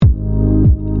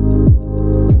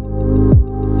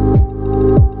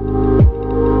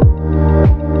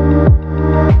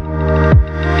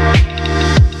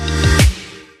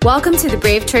Welcome to the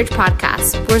Brave Church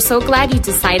podcast. We're so glad you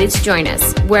decided to join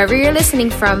us. Wherever you're listening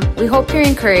from, we hope you're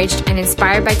encouraged and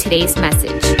inspired by today's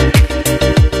message.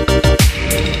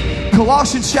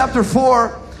 Colossians chapter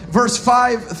 4, verse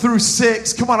 5 through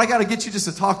 6. Come on, I got to get you just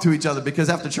to talk to each other because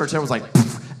after church, everyone's like,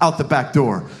 out the back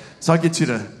door. So I'll get you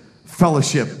to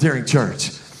fellowship during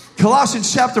church.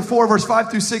 Colossians chapter 4, verse 5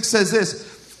 through 6 says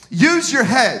this: use your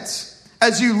heads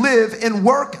as you live and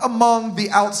work among the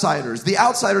outsiders. The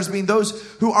outsiders mean those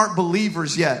who aren't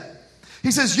believers yet. He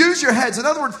says, use your heads. In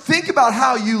other words, think about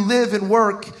how you live and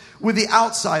work with the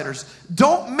outsiders.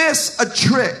 Don't miss a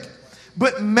trick,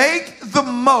 but make the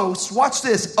most, watch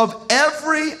this, of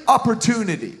every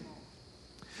opportunity.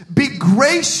 Be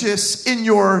gracious in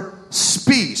your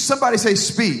speech. Somebody say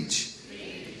speech.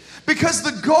 Because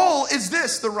the goal is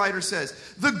this, the writer says.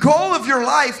 The goal of your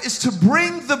life is to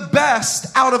bring the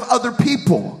best out of other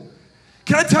people.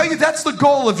 Can I tell you, that's the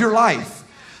goal of your life.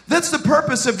 That's the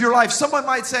purpose of your life. Someone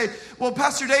might say, well,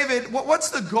 Pastor David, what's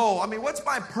the goal? I mean, what's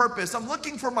my purpose? I'm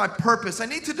looking for my purpose. I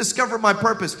need to discover my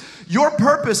purpose. Your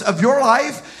purpose of your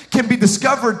life can be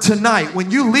discovered tonight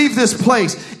when you leave this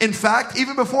place. In fact,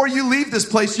 even before you leave this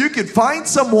place, you could find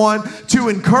someone to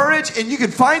encourage and you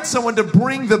could find someone to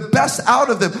bring the best out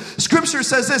of them. Scripture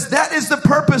says this: that is the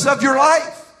purpose of your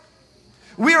life.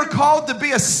 We are called to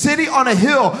be a city on a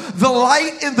hill, the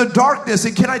light in the darkness.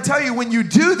 And can I tell you, when you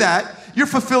do that, you're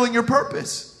fulfilling your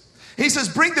purpose. He says,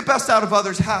 bring the best out of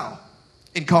others. How?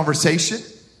 In conversation.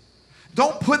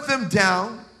 Don't put them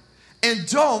down and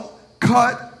don't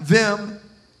cut them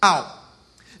out.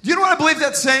 Do you know what I believe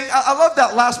that's saying? I love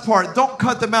that last part. Don't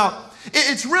cut them out.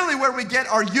 It's really where we get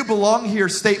our "you belong here"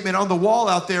 statement on the wall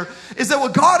out there, is that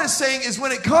what God is saying is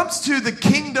when it comes to the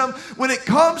kingdom, when it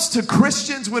comes to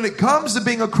Christians, when it comes to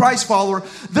being a Christ follower,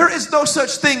 there is no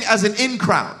such thing as an in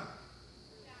crowd.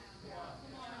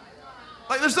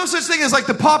 Like, there's no such thing as like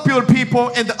the popular people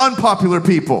and the unpopular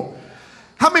people.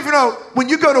 How many of you know when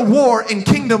you go to war in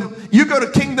kingdom, you go to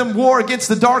kingdom war against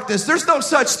the darkness, there's no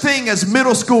such thing as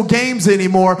middle school games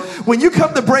anymore. When you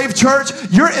come to Brave Church,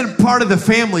 you're in part of the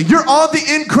family. You're on the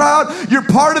in crowd. You're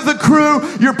part of the crew.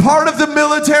 You're part of the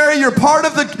military. You're part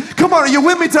of the... Come on, are you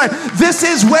with me tonight? This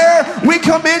is where we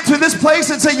come into this place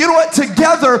and say, you know what?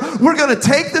 Together, we're going to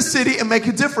take the city and make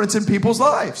a difference in people's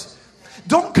lives.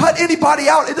 Don't cut anybody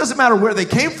out. It doesn't matter where they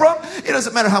came from. It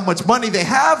doesn't matter how much money they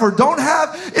have or don't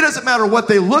have. It doesn't matter what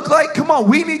they look like. Come on,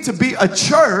 we need to be a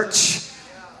church.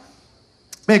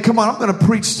 Man, come on, I'm going to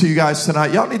preach to you guys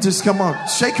tonight. Y'all need to just come on,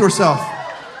 shake yourself.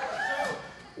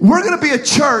 We're going to be a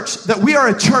church that we are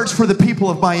a church for the people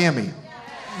of Miami.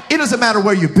 It doesn't matter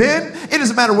where you've been. It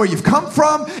doesn't matter where you've come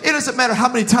from. It doesn't matter how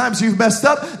many times you've messed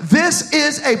up. This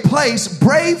is a place,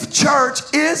 Brave Church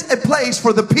is a place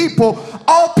for the people,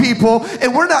 all people,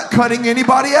 and we're not cutting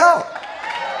anybody out.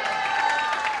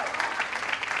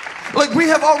 Like, we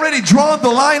have already drawn the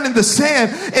line in the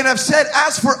sand and have said,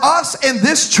 as for us in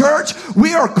this church,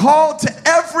 we are called to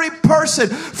every person,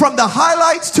 from the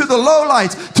highlights to the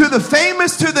lowlights, to the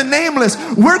famous to the nameless.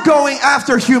 We're going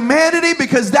after humanity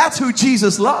because that's who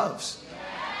Jesus loves.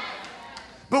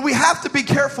 But we have to be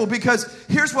careful because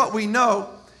here's what we know.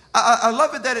 I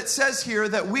love it that it says here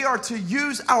that we are to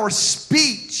use our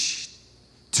speech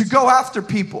to go after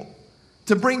people,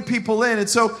 to bring people in. And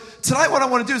so tonight what I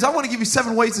want to do is I want to give you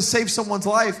 7 ways to save someone's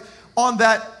life on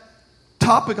that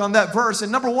topic, on that verse.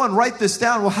 And number 1, write this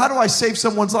down. Well, how do I save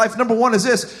someone's life? Number 1 is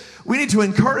this: we need to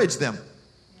encourage them.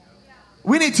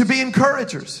 We need to be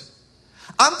encouragers.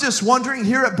 I'm just wondering,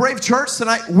 here at Brave Church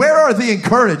tonight, where are the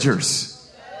encouragers?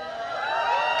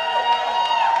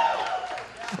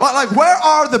 Like, where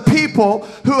are the people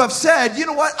who have said, you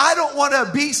know what, I don't want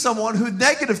to be someone who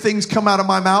negative things come out of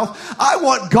my mouth. I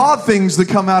want God things to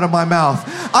come out of my mouth.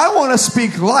 I want to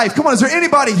speak life. Come on, is there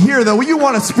anybody here, though, you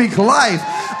want to speak life?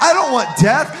 I don't want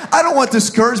death. I don't want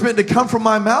discouragement to come from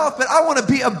my mouth, but I want to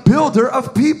be a builder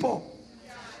of people.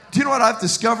 Do you know what I've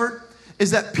discovered?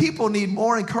 Is that people need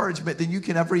more encouragement than you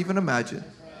can ever even imagine.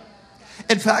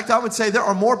 In fact, I would say there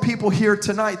are more people here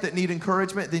tonight that need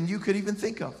encouragement than you could even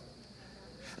think of.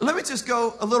 Let me just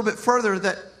go a little bit further,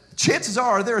 that chances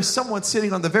are there is someone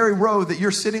sitting on the very row that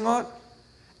you're sitting on,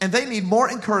 and they need more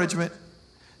encouragement.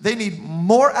 They need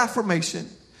more affirmation.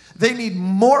 They need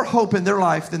more hope in their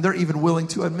life than they're even willing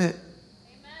to admit.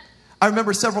 Amen. I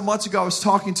remember several months ago, I was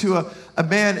talking to a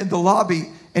man in the lobby,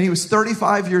 and he was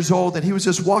 35 years old, and he was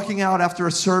just walking out after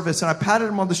a service, and I patted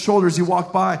him on the shoulder as he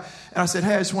walked by, and I said,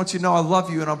 hey, I just want you to know I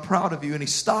love you, and I'm proud of you. And he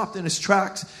stopped in his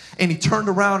tracks, and he turned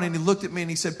around, and he looked at me, and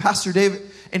he said, Pastor David,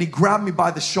 and he grabbed me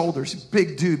by the shoulders.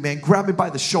 Big dude, man, grabbed me by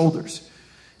the shoulders.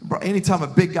 Bro, anytime a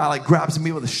big guy like grabs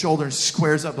me with the shoulder and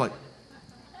squares up like,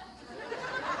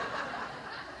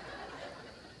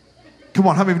 Come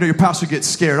on, how many of you know your pastor gets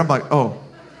scared? I'm like, oh,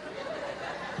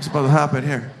 what's about to happen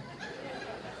here?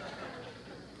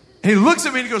 And he looks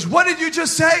at me and he goes, what did you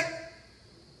just say?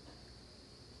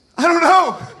 I don't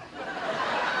know.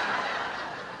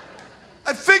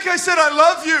 I think I said I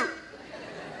love you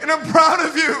and I'm proud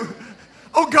of you.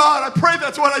 Oh God, I pray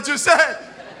that's what I just said.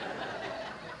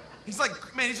 He's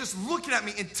like, man, he's just looking at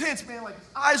me intense, man, like his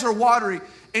eyes are watery.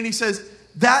 And he says,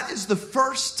 that is the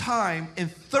first time in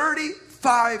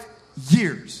 35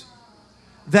 years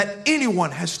that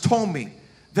anyone has told me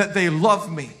that they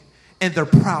love me and they're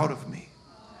proud of me.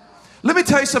 Let me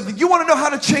tell you something. You want to know how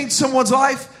to change someone's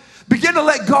life? Begin to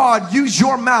let God use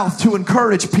your mouth to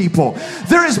encourage people.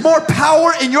 There is more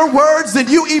power in your words than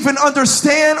you even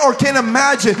understand or can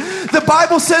imagine. The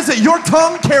Bible says that your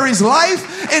tongue carries life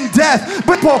and death.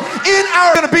 But in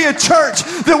our going to be a church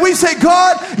that we say,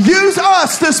 God, use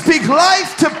us to speak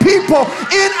life to people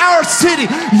in our city.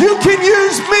 You can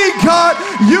use me, God.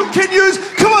 You can use,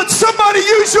 come on, somebody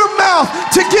use your mouth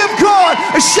to give God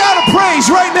a shout of praise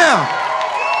right now.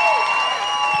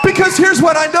 Because here's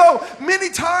what I know. Many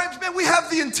times, man, we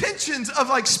have the intentions of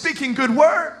like speaking good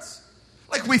words.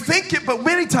 Like we think it, but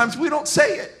many times we don't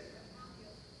say it.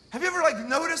 Have you ever like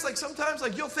noticed like sometimes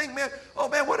like you'll think, man, oh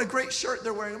man, what a great shirt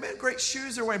they're wearing. Man, great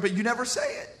shoes they're wearing, but you never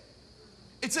say it.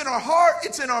 It's in our heart,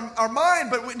 it's in our mind,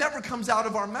 but it never comes out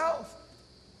of our mouth.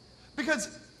 Because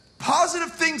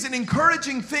positive things and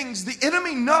encouraging things, the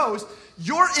enemy knows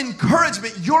your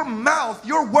encouragement, your mouth,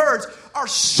 your words are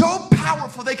so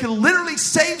powerful they can literally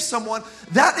save someone.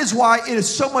 That is why it is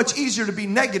so much easier to be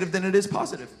negative than it is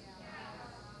positive.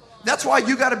 That's why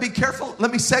you got to be careful.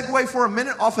 Let me segue for a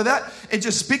minute off of that and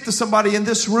just speak to somebody in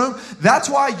this room. That's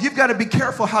why you've got to be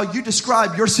careful how you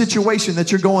describe your situation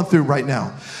that you're going through right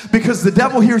now. Because the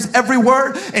devil hears every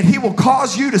word and he will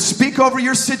cause you to speak over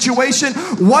your situation.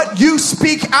 What you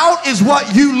speak out is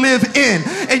what you live in.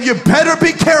 And you better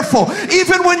be careful,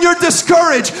 even when you're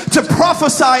discouraged, to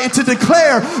prophesy and to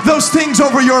declare those things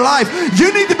over your life.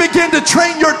 You need to begin to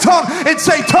train your tongue and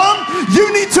say, tongue,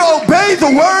 you need to obey the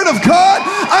word of God.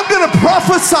 I'm going to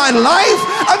prophesy life.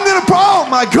 I'm going to, oh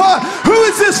my God, who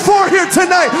is this for here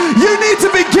tonight? You need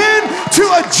to begin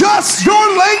to adjust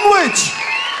your language.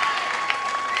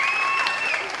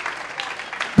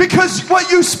 Because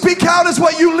what you speak out is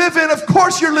what you live in. Of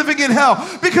course you're living in hell.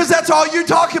 Because that's all you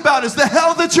talk about is the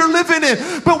hell that you're living in.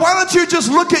 But why don't you just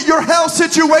look at your hell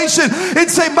situation and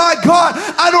say, my God,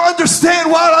 I don't understand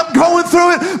why I'm going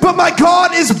through it, but my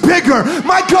God is bigger.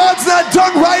 My God's not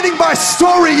done writing my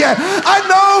story yet. I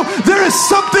know there is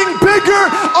something bigger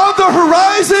on the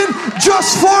horizon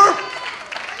just for...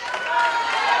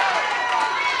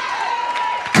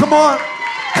 Come on.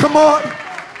 Come on.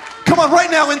 Come on,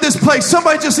 right now in this place,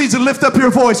 somebody just needs to lift up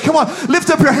your voice. Come on, lift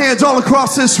up your hands all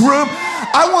across this room.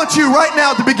 I want you right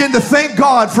now to begin to thank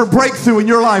God for breakthrough in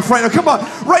your life right now. Come on,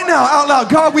 right now, out loud.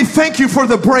 God, we thank you for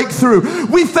the breakthrough.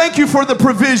 We thank you for the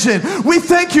provision. We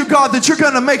thank you, God, that you're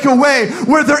going to make a way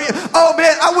where there... Oh,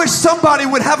 man, I wish somebody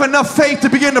would have enough faith to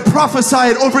begin to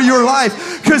prophesy it over your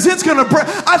life because it's going to break.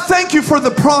 I thank you for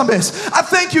the promise. I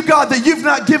thank you, God, that you've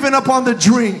not given up on the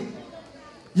dream.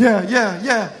 Yeah.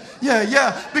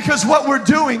 Because what we're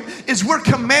doing is we're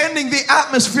commanding the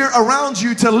atmosphere around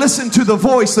you to listen to the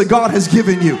voice that God has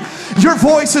given you. Your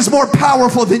voice is more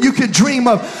powerful than you could dream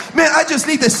of. Man, I just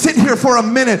need to sit here for a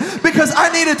minute because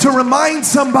I needed to remind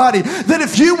somebody that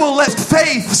if you will let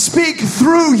faith speak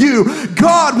through you,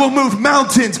 God will move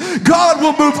mountains. God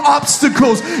will move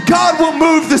obstacles. God will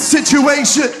move the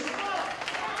situation.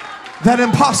 That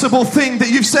impossible thing that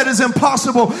you've said is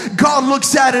impossible, God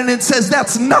looks at it and says,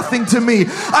 that's nothing to me.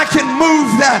 I can move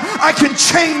that. I can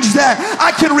change that.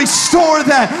 I can restore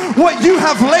that. What you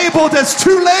have labeled as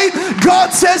too late,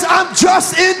 God says, I'm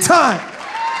just in time.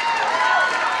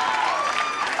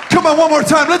 Come on, one more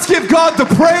time. Let's give God the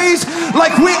praise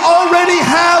like we already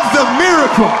have the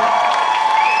miracle.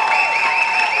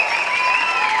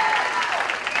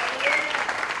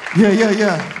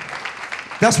 Yeah.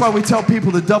 That's why we tell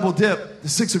people to double dip the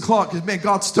 6 o'clock because, man,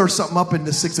 God stirs something up in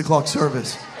the 6 o'clock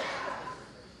service.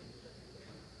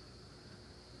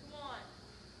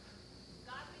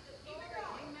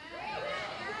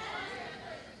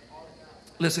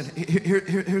 Listen,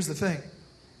 here's the thing.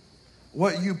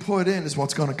 What you put in is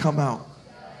what's going to come out.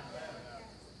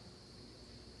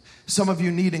 Some of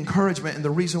you need encouragement, and the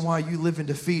reason why you live in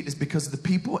defeat is because of the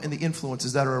people and the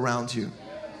influences that are around you.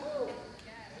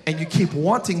 And you keep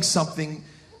wanting something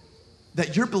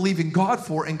that you're believing God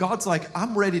for, and God's like,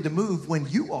 I'm ready to move when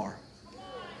you are.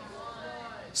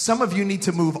 Some of you need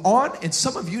to move on, and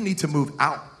some of you need to move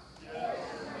out.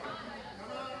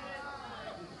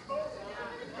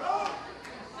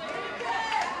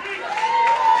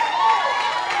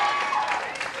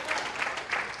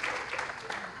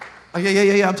 Oh,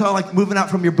 yeah. I'm talking like moving out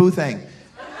from your boo thing.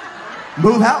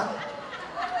 Move out.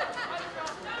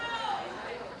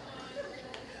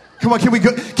 Come on,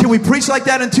 can we preach like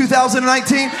that in 2019?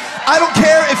 I don't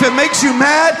care if it makes you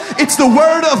mad. It's the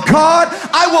word of God.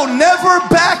 I will never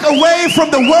back away from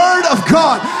the word of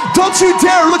God. Don't you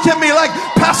dare look at me like,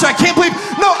 Pastor, I can't believe.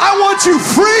 No, I want you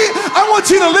free. I want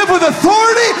you to live with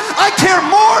authority. I care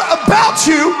more about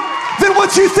you than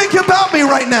what you think about me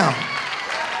right now.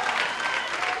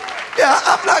 Yeah,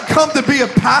 I'm not come to be a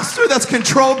pastor that's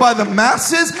controlled by the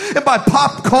masses and by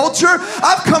pop culture.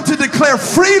 I've come to declare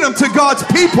freedom to God's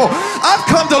people. I've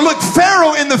come to look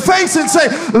Pharaoh in the face and say,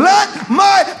 let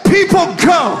my people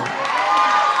go.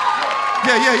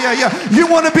 Yeah. You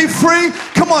want to be free?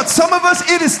 Come on, some of us,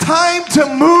 it is time to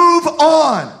move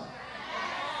on.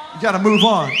 You got to move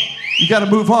on. You got to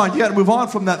move on. You got to move on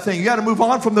from that thing. You got to move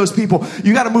on from those people.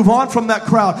 You got to move on from that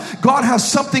crowd. God has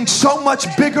something so much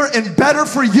bigger and better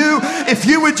for you. If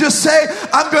you would just say,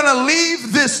 I'm going to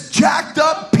leave this jacked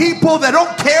up people that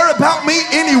don't care about me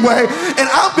anyway, and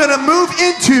I'm going to move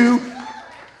into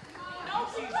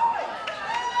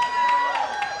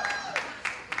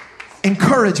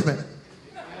encouragement.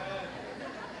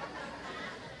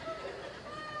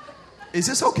 Is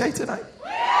this okay tonight?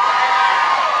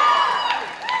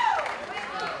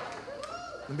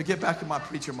 Let me get back in my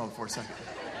preacher mode for a second.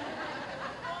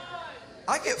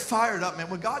 I get fired up, man,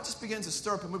 when God just begins to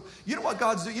stir up and move. You know what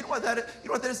God's doing? You know what that is? You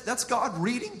know what that is? That's God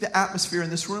reading the atmosphere in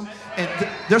this room. And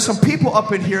there's some people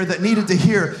up in here that needed to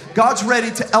hear. God's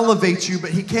ready to elevate you,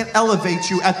 but he can't elevate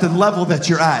you at the level that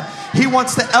you're at. He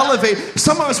wants to elevate.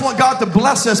 Some of us want God to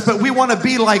bless us, but we want to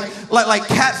be like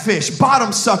catfish,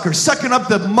 bottom suckers, sucking up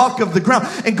the muck of the ground.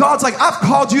 And God's like, I've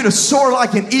called you to soar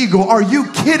like an eagle. Are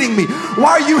you kidding me?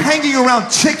 Why are you hanging around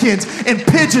chickens and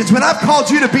pigeons when I've called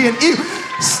you to be an eagle?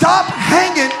 Stop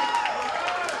hanging.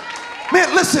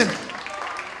 Man, listen.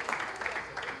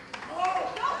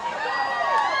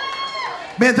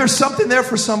 Man, there's something there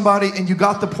for somebody, and you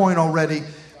got the point already.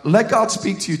 Let God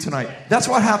speak to you tonight. That's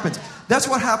what happens. That's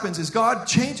what happens is God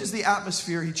changes the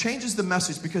atmosphere. He changes the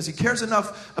message because he cares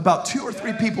enough about 2 or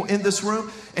 3 people in this room.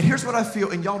 And here's what I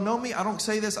feel. And y'all know me. I don't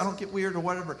say this. I don't get weird or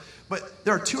whatever. But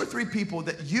there are 2 or 3 people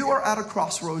that you are at a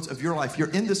crossroads of your life. You're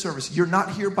in this service. You're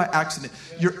not here by accident.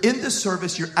 You're in this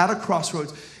service. You're at a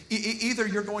crossroads. Either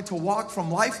you're going to walk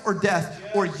from life or death,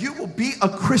 or you will be a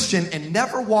Christian and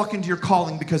never walk into your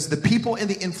calling because of the people and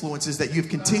the influences that you've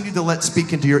continued to let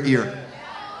speak into your ear.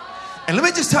 And let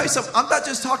me just tell you something. I'm not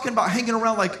just talking about hanging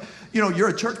around like, you're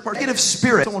a church person. Negative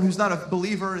spirit, someone who's not a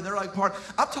believer and they're like part.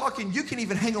 I'm talking, you can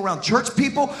even hang around church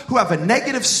people who have a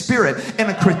negative spirit and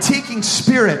a critiquing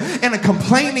spirit and a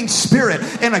complaining spirit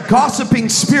and a gossiping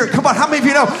spirit. Come on, how many of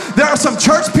you know there are some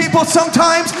church people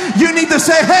sometimes you need to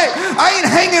say, hey, I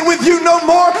ain't hanging with you no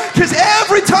more, because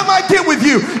every time I get with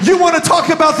you, you want to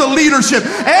talk about the leadership.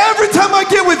 Every time I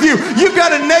get with you, you've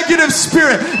got a negative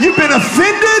spirit. You've been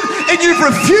offended and you've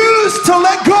refused to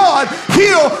let God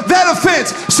heal that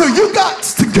offense. So you got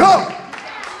to go.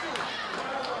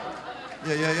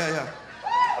 Yeah.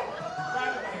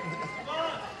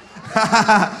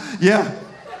 Yeah.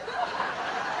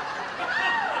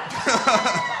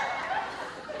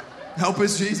 Help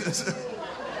us, Jesus.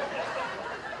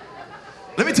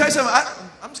 Let me tell you something.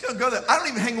 I'm just going to go there. I don't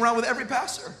even hang around with every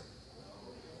pastor.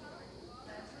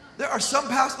 There are some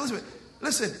pastors.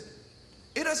 Listen.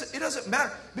 It doesn't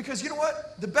matter, because you know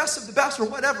what? The best of the best, or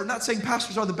whatever, not saying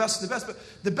pastors are the best of the best, but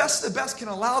the best of the best can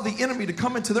allow the enemy to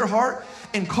come into their heart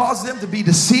and cause them to be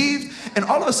deceived. And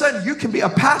all of a sudden, you can be a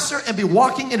pastor and be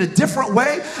walking in a different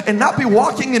way and not be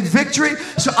walking in victory.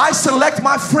 So I select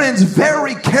my friends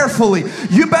very carefully.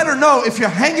 You better know, if you're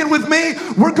hanging with me,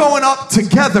 we're going up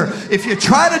together. If you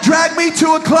try to drag me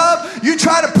to a club, you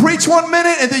try to preach 1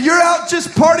 minute and then you're out just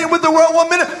partying with the world 1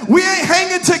 minute, we ain't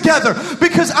hanging together,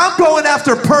 because I'm going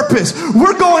after purpose.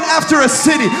 We're going after a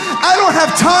city. I don't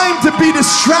have time to be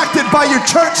distracted by your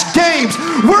church games.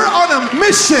 We're on a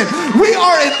mission. We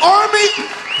are an army.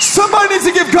 Somebody needs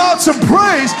to give God some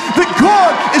praise that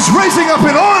God is raising up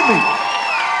an army.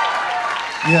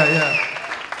 Yeah.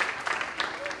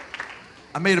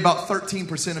 I made about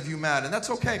 13% of you mad, and that's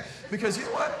okay, because you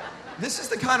know what? This is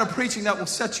the kind of preaching that will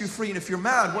set you free. And if you're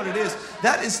mad, what it is,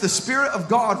 that is the Spirit of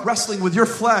God wrestling with your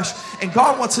flesh. And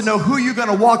God wants to know who you're going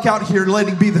to walk out here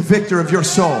letting be the victor of your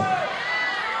soul.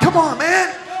 Come on,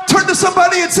 man. Turn to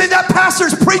somebody and say, that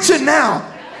pastor's preaching now.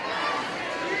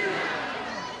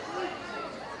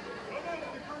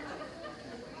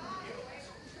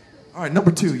 All right,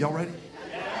 number 2. Y'all ready?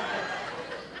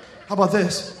 How about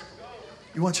this?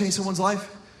 You want to change someone's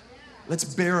life? Let's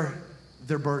bear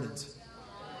their burdens.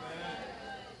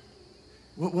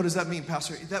 What does that mean,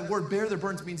 Pastor? That word bear their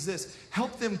burdens means this.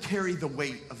 Help them carry the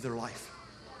weight of their life.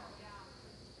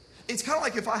 It's kind of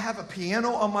like if I have a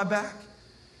piano on my back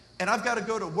and I've got to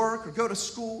go to work or go to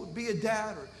school and be a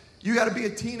dad, or you got to be a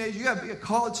teenager, you got to be a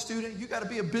college student, you got to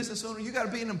be a business owner, you got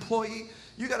to be an employee,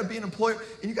 you got to be an employer,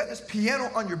 and you got this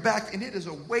piano on your back, and it is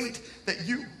a weight that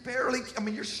you barely,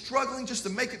 you're struggling just to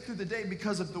make it through the day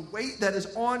because of the weight that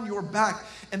is on your back.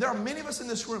 And there are many of us in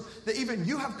this room that even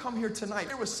you have come here tonight.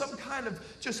 There was some kind of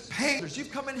just pain.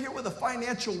 You've come in here with a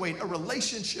financial weight, a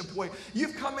relationship weight.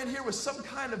 You've come in here with some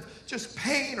kind of just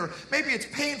pain, or maybe it's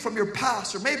pain from your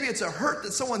past, or maybe it's a hurt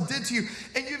that someone did to you,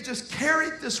 and you've just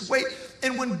carried this weight.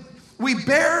 And when we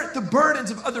bear the burdens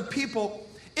of other people,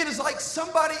 it is like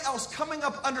somebody else coming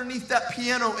up underneath that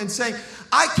piano and saying,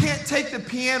 I can't take the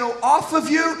piano off of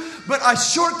you, but I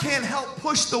sure can help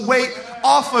push the weight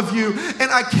off of you, and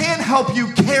I can help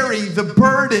you carry the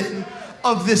burden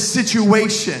of this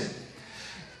situation.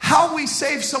 How we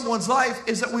save someone's life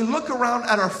is that we look around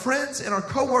at our friends and our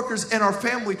coworkers and our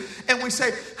family, and we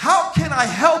say, how can I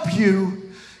help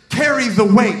you carry the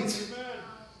weight?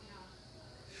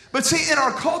 But see, in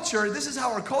our culture, this is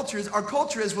how our culture is. Our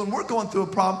culture is when we're going through a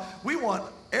problem, we want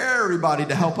everybody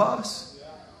to help us.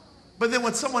 But then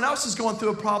when someone else is going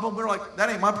through a problem, we're like, that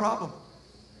ain't my problem.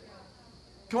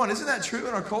 Come on, isn't that true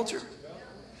in our culture?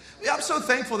 Yeah, I'm so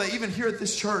thankful that even here at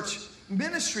this church,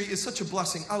 ministry is such a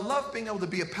blessing. I love being able to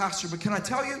be a pastor, but can I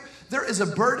tell you, there is a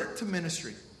burden to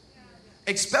ministry,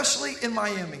 especially in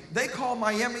Miami. They call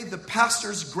Miami the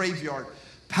pastor's graveyard.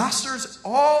 Pastors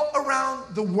all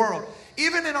around the world.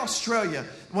 Even in Australia,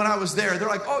 when I was there, they're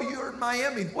like, oh, you're in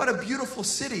Miami. What a beautiful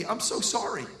city. I'm so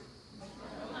sorry.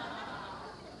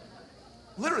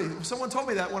 Literally, someone told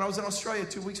me that when I was in Australia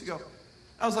 2 weeks ago.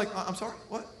 I was like, I'm sorry,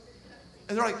 what?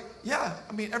 And they're like, yeah,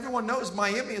 everyone knows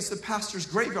Miami is the pastor's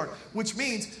graveyard, which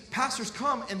means pastors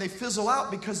come and they fizzle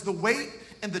out because the weight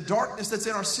and the darkness that's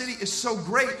in our city is so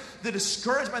great. The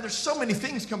discouragement, there's so many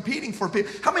things competing for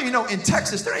people. How many of you know in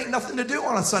Texas, there ain't nothing to do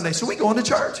on a Sunday, so we go into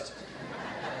church.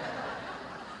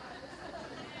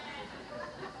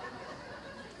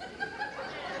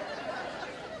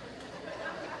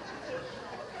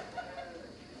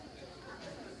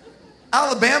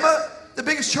 Alabama, the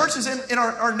biggest churches in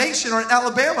our nation are in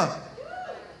Alabama.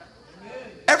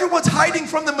 Everyone's hiding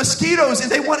from the mosquitoes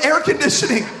and they want air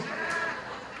conditioning.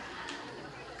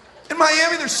 In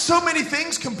Miami, there's so many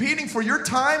things competing for your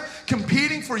time,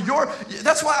 competing for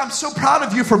that's why I'm so proud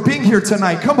of you for being here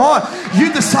tonight. Come on.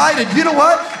 You decided, you know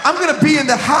what? I'm going to be in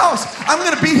the house. I'm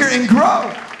going to be here and grow.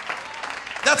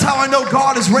 That's how I know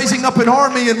God is raising up an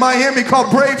army in Miami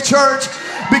called Brave Church.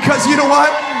 Because you know what?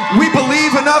 We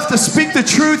believe enough to speak the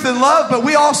truth in love, but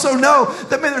we also know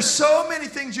that, man, there's so many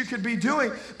things you could be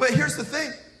doing. But here's the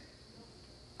thing.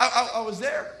 I was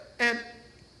there, and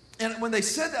when they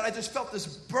said that, I just felt this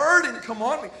burden come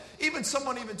on me.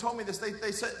 Someone told me this.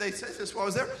 They said this while I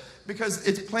was there, because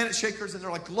it's Planet Shakers, and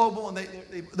they're like global, and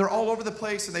they're all over the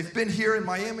place, and they've been here in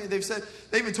Miami. They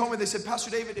even told me, they said, Pastor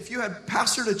David, if you had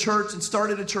pastored a church and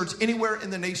started a church anywhere in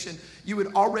the nation, you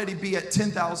would already be at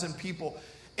 10,000 people.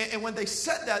 And when they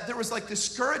said that, there was like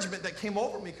discouragement that came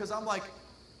over me, because I'm like,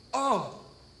 oh,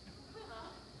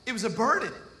 it was a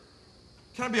burden.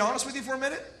 Can I be honest with you for a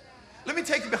minute? Let me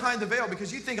take you behind the veil,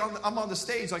 because you think I'm on the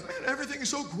stage like, man, everything is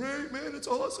so great, man, it's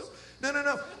awesome.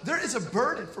 No. There is a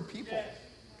burden for people.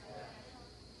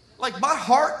 Like, my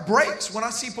heart breaks when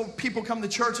I see people come to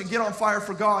church and get on fire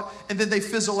for God, and then they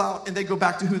fizzle out and they go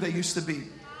back to who they used to be.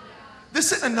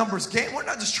 This isn't a numbers game. We're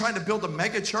not just trying to build a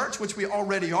mega church, which we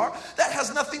already are. That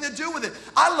has nothing to do with it.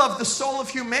 I love the soul of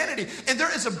humanity. And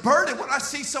there is a burden when I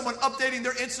see someone updating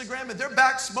their Instagram, and they're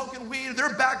back smoking weed,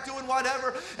 they're back doing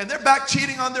whatever, and they're back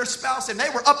cheating on their spouse, and they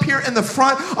were up here in the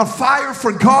front on fire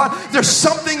for God. There's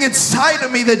something inside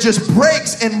of me that just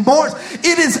breaks and mourns.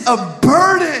 It is a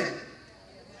burden.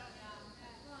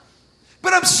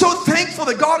 But I'm so thankful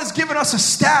that God has given us a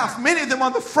staff, many of them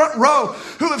on the front row,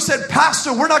 who have said,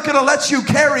 Pastor, we're not going to let you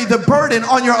carry the burden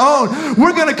on your own.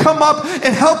 We're going to come up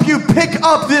and help you pick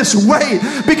up this weight,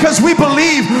 because we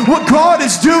believe what God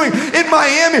is doing in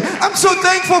Miami. I'm so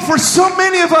thankful for so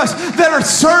many of us that are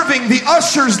serving, the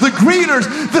ushers, the greeters,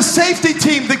 the safety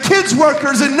team, the kids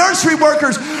workers and nursery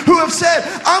workers, who have said,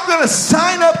 I'm going to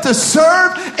sign up to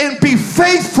serve and be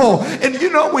faithful. And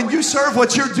you know, when you serve,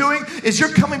 what you're doing is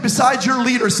you're coming beside your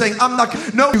leader saying,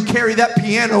 you carry that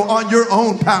piano on your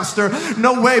own, Pastor.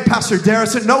 No way, Pastor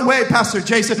Darrison. No way, Pastor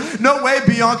Jason. No way,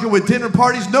 Bianca, with dinner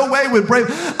parties. No way with Brave.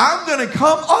 I'm going to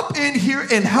come up in here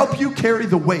and help you carry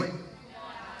the weight.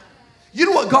 You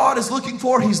know what God is looking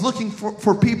for? He's looking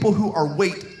for people who are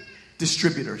weight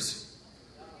distributors.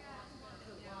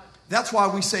 That's why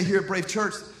we say here at Brave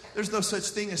Church, there's no such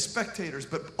thing as spectators,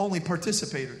 but only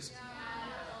participators.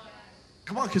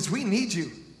 Come on, because we need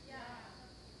you.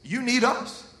 You need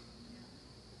us.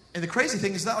 And the crazy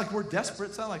thing is not like we're desperate.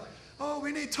 It's not like, oh,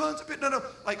 we need tons of it. No.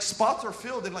 Like spots are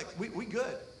filled and like we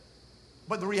good.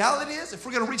 But the reality is, if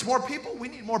we're going to reach more people, we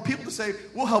need more people to say,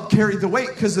 we'll help carry the weight.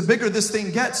 Because the bigger this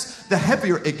thing gets, the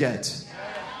heavier it gets.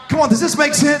 Come on, does this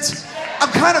make sense?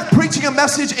 I'm kind of preaching a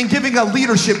message and giving a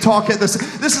leadership talk at this.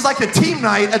 This is like a team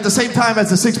night at the same time as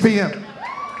the 6 p.m.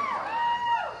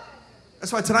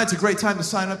 That's why tonight's a great time to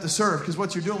sign up to serve. Because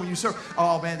what you're doing when you serve,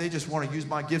 oh man, they just want to use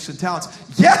my gifts and talents.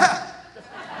 Yeah!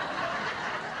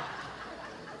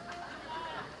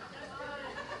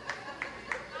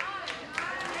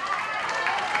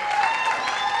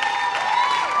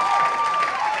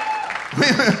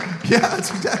 Yeah,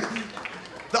 that's exactly.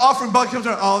 The offering bucket comes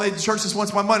around. Oh, the church just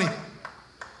wants my money.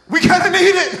 We kind of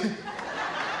need it. I mean,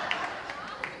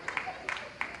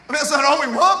 that's not all we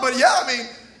want, but yeah, I mean,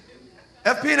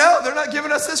 FP&L, they're not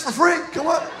giving us this for free. Come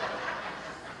on.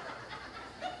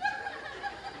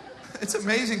 It's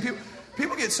amazing.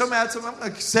 People get so mad. So I'm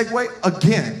going to segue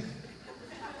again.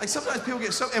 Like sometimes people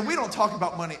get so, and we don't talk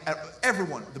about money.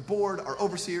 Everyone, the board, our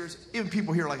overseers, even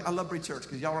people here, like, I love Brave Church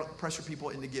because y'all don't pressure people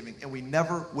into giving, and we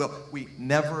never will. We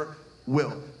never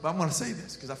will. But I'm going to say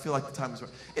this because I feel like the time is right.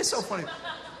 It's so funny.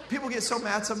 People get so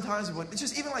mad sometimes when it's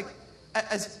just even like,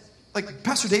 like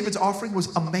Pastor David's offering was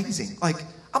amazing. Like,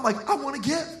 I'm like, I want to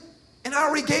give. And I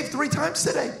already gave 3 times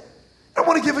today. I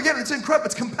want to give again. It's incredible.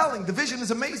 It's compelling. The vision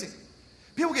is amazing.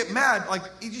 People get mad. Like,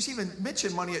 you just even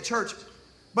mentioned money at church.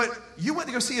 But you went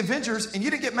to go see Avengers, and you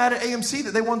didn't get mad at AMC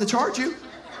that they wanted to charge you.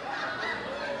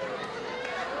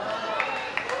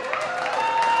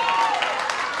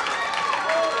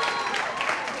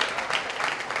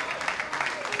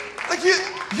 Like,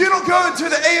 you don't go into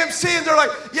the AMC, and they're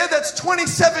like, yeah, that's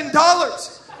 $27.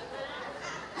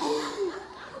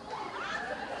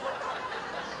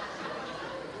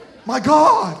 My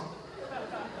God.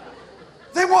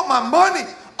 They want my money.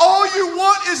 All you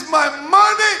want is my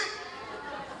money.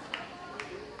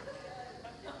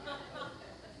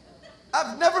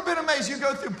 I've never been amazed. You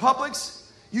go through Publix,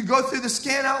 you go through the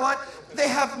scan outline. They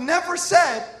have never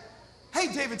said, hey,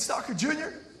 David Stocker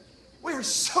Jr., we are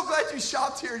so glad you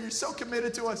shopped here. You're so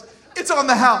committed to us. It's on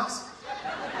the house.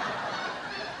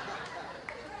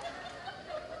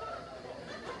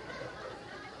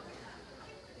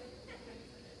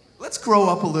 Let's grow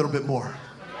up a little bit more.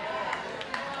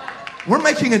 We're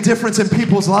making a difference in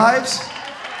people's lives.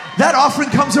 That offering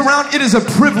comes around, it is a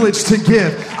privilege to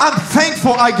give. I'm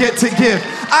thankful I get to give.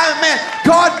 Man,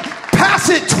 God, pass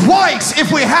it twice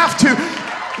if we have to.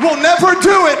 We'll never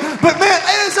do it, but man,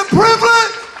 it is a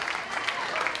privilege.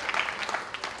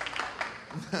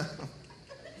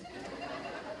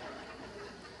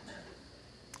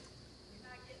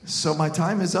 So my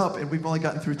time is up, and we've only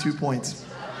gotten through 2 points.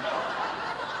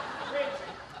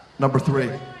 Number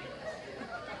three.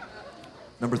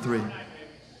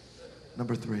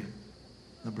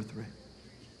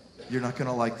 You're not going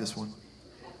to like this one.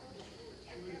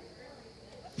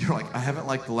 You're like, I haven't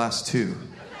liked the last 2.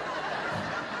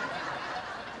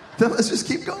 Then let's just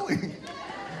keep going.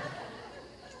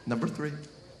 Number 3.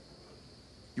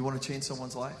 You want to change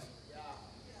someone's life?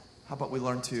 How about we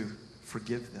learn to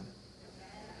forgive them?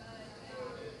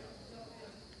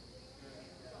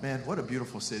 Man, what a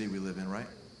beautiful city we live in, right?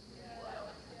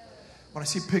 When I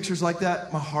see pictures like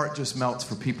that, my heart just melts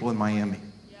for people in Miami.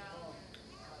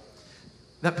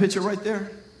 That picture right there,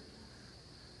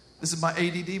 this is my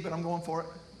ADD, but I'm going for it.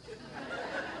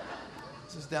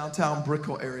 This is downtown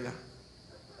Brickell area.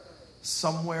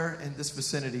 Somewhere in this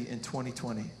vicinity in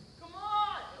 2020. Come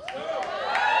on!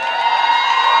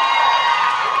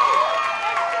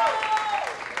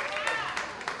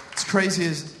 It's crazy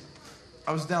as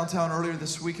I was downtown earlier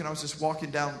this week, and I was just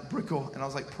walking down Brickell, and I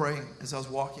was like praying as I was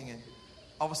walking, and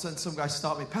all of a sudden some guy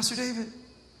stopped me, Pastor David.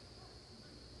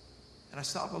 And I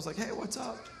stopped, I was like, hey, what's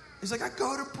up? He's like, I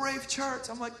go to Brave Church.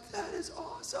 I'm like, that is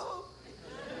awesome.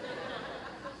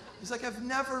 He's like, I've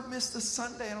never missed a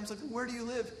Sunday. And I was like, where do you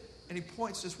live? And he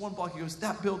points just one block. He goes,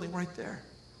 that building right there.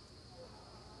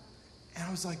 And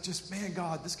I was like, just, man,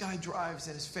 God, this guy drives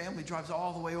and his family drives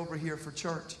all the way over here for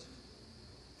church.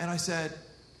 And I said,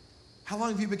 how long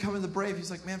have you been coming to Brave?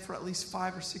 He's like, man, for at least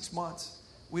 5 or 6 months.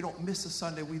 We don't miss a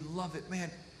Sunday. We love it. Man,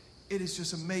 it is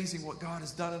just amazing what God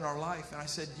has done in our life. And I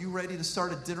said, you ready to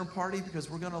start a dinner party? Because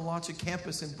we're going to launch a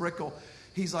campus in Brickell.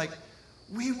 He's like,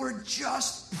 we were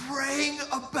just praying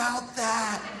about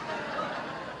that.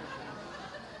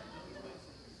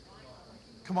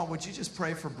 Come on, would you just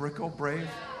pray for Brickell, Brave?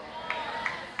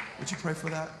 Would you pray for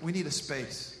that? We need a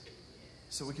space.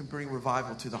 so we can bring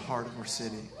revival to the heart of our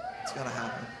city. It's going to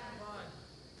happen.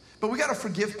 But we got to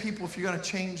forgive people if you're going to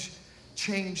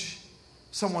change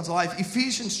someone's life.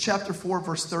 Ephesians chapter 4,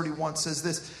 verse 31 says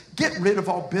this: get rid of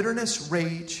all bitterness,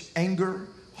 rage, anger,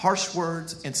 harsh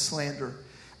words, and slander,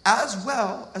 as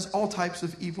well as all types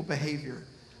of evil behavior.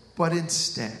 But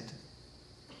instead,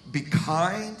 be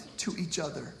kind to each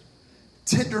other,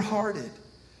 tenderhearted,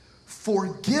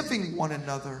 forgiving one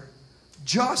another,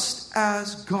 just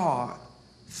as God,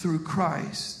 through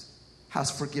Christ, has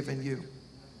forgiven you.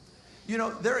 You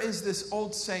know, there is this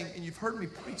old saying, and you've heard me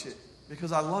preach it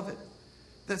because I love it,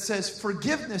 that says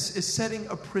forgiveness is setting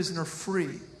a prisoner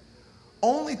free,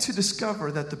 only to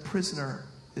discover that the prisoner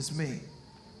is me.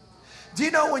 Do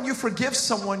you know when you forgive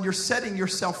someone, you're setting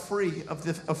yourself free of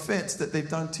the offense that they've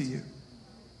done to you?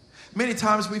 Many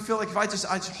times we feel like if I just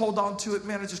hold on to it,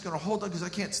 man, I'm just going to hold on because I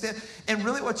can't stand. And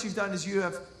really what you've done is you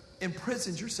have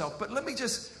imprisoned yourself. But let me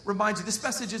just remind you, this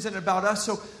message isn't about us.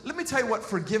 So let me tell you what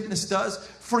forgiveness does.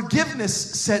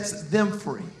 Forgiveness sets them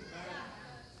free.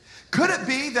 Could it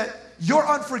be that your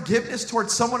unforgiveness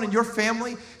towards someone in your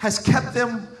family has kept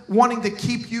them wanting to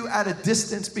keep you at a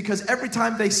distance because every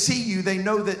time they see you, they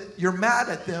know that you're mad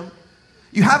at them?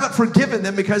 You haven't forgiven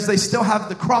them because they still have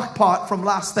the crock pot from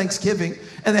last Thanksgiving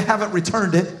and they haven't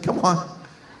returned it. Come on.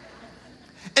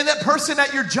 And that person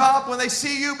at your job, when they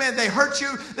see you, man, they hurt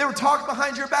you. They were talking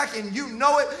behind your back and you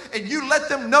know it. And you let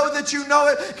them know that you know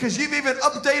it because you've even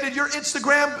updated your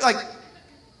Instagram, like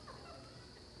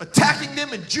attacking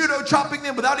them and judo chopping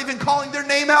them without even calling their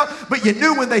name out. But you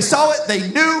knew when they saw it, they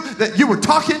knew that you were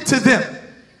talking to them.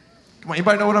 Come on,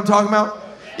 anybody know what I'm talking about?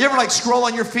 You ever like scroll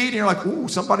on your feed and you're like, ooh,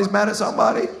 somebody's mad at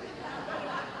somebody?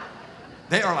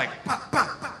 They are like, bah,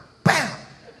 bah, bah, bam.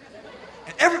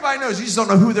 And everybody knows, you just don't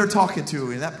know who they're talking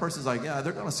to. And that person's like, yeah,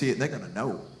 they're going to see it. They're going to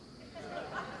know.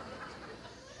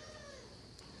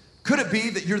 Could it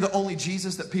be that you're the only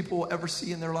Jesus that people will ever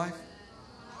see in their life?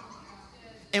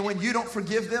 And when you don't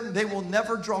forgive them, they will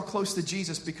never draw close to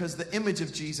Jesus because the image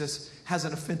of Jesus has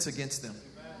an offense against them.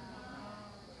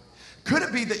 Could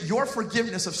it be that your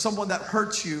forgiveness of someone that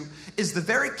hurts you is the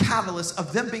very catalyst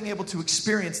of them being able to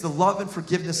experience the love and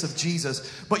forgiveness of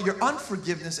Jesus, but your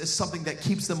unforgiveness is something that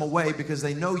keeps them away because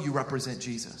they know you represent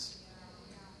Jesus?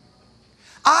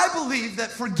 I believe that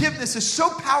forgiveness is so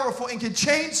powerful and can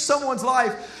change someone's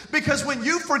life because when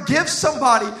you forgive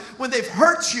somebody when they've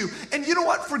hurt you, and you know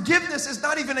what? Forgiveness is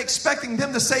not even expecting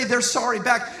them to say they're sorry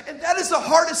back. And that is the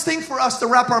hardest thing for us to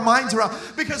wrap our minds around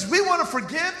because we want to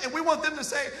forgive and we want them to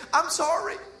say, I'm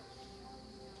sorry.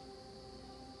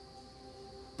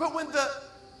 But when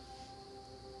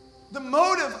the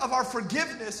motive of our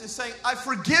forgiveness is saying, I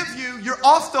forgive you, you're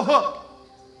off the hook.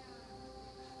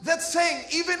 That's saying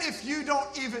even if you don't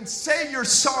even say you're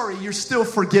sorry, you're still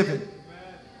forgiven.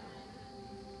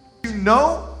 You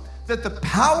know that the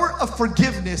power of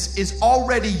forgiveness is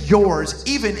already yours,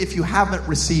 even if you haven't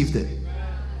received it.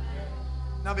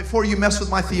 Now, before you mess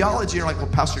with my theology, you're like, well,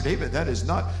 Pastor David, that is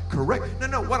not correct.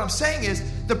 No, what I'm saying is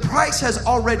the price has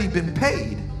already been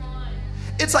paid.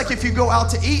 It's like if you go out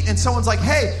to eat and someone's like,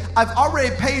 hey, I've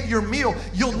already paid your meal.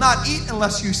 You'll not eat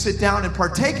unless you sit down and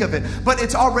partake of it. But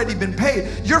it's already been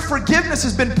paid. Your forgiveness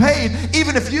has been paid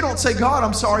even if you don't say, God,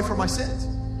 I'm sorry for my sins.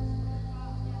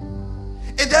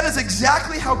 And that is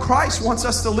exactly how Christ wants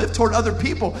us to live toward other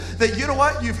people. That, you know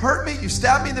what? You've hurt me. You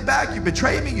stabbed me in the back. You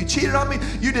betrayed me. You cheated on me.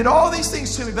 You did all these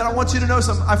things to me. But I want you to know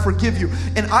something. I forgive you.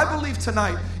 And I believe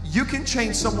tonight you can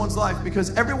change someone's life because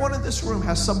everyone in this room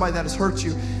has somebody that has hurt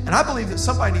you. And I believe that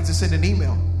somebody needs to send an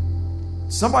email.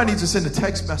 Somebody needs to send a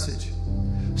text message.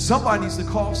 Somebody needs to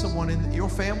call someone in your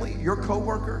family, your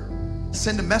coworker,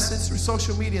 send a message through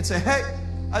social media and say, hey,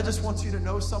 I just want you to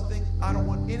know something. I don't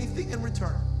want anything in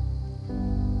return.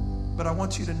 But I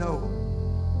want you to know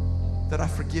that I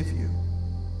forgive you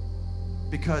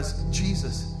because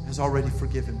Jesus has already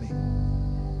forgiven me.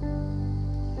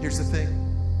 Here's the thing.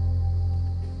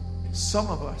 Some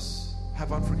of us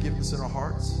have unforgiveness in our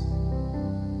hearts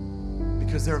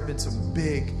because there have been some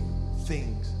big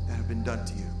things that have been done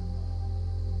to you.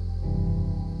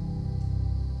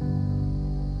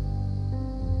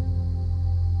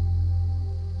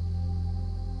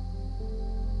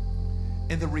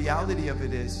 And the reality of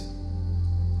it is,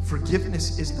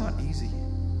 forgiveness is not easy.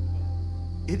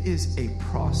 It is a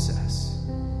process.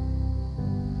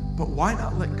 But why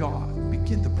not let God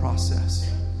begin the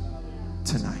process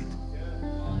tonight?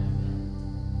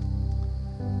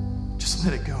 Just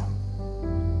let it go.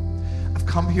 I've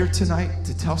come here tonight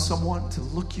to tell someone to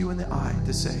look you in the eye,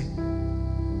 to say,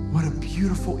 what a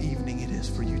beautiful evening it is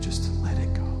for you just to let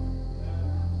it go.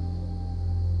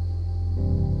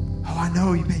 Oh, I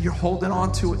know, man, you're holding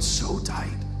on to it so tight.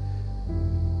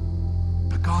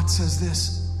 But God says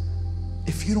this,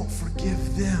 if you don't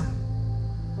forgive them,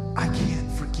 I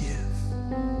can't forgive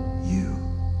you.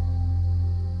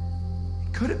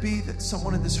 Could it be that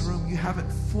someone in this room, you haven't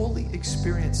fully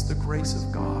experienced the grace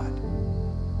of God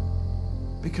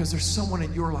because there's someone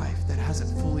in your life that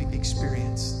hasn't fully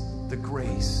experienced the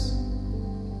grace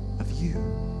of you?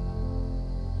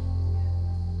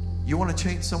 You want to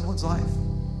change someone's life?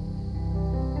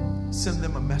 Send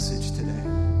them a message today.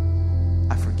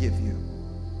 I forgive you.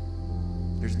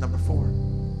 Here's number 4.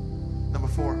 Number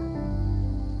 4.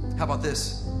 How about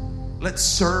this? Let's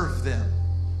serve them.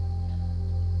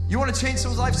 You want to change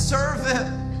someone's life? Serve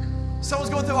them.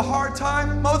 Someone's going through a hard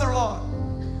time, mow their lawn.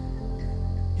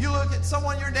 You look at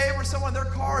someone, your neighbor, someone, their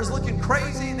car is looking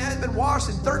crazy and hasn't been washed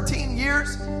in 13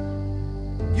 years.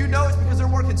 You know it's because they're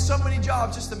working so many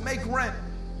jobs just to make rent.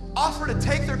 Offer to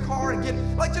take their car and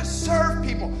just serve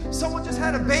people. Someone just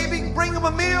had a baby, bring them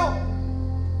a meal.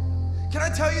 Can I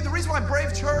tell you the reason why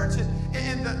Brave Church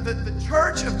and the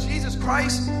Church of Jesus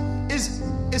Christ is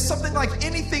something like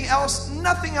anything else?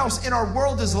 Nothing else in our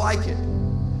world is like it.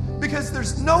 Because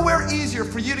there's nowhere easier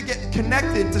for you to get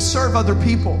connected to serve other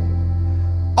people.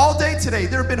 All day today,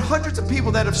 there have been hundreds of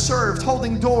people that have served,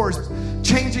 holding doors,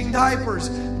 changing diapers,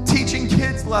 teaching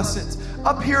kids lessons,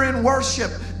 up here in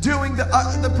worship, doing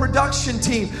the production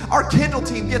team. Our Kindle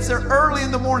team gets there early in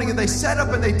the morning and they set up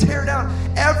and they tear down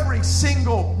every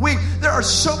single week. There are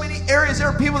so many areas. There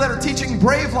are people that are teaching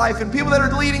Brave Life and people that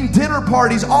are leading dinner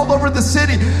parties all over the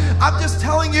city. I'm just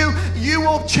telling you, you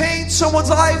will change someone's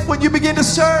life when you begin to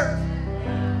serve.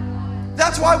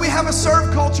 That's why we have a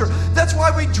serve culture. That's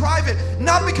why we drive it.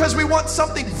 Not because we want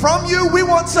something from you, we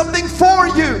want something for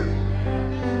you.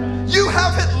 You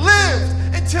haven't lived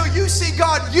until you see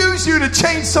God use you to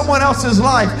change someone else's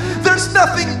life. There's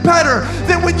nothing better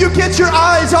than when you get your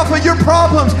eyes off of your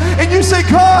problems and you say,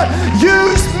 God,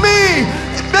 use me.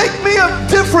 Make me a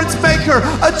difference maker,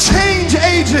 a change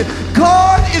agent.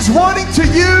 God is wanting to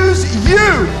use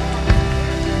you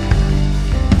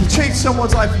to change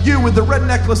someone's life. You with the red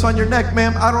necklace on your neck,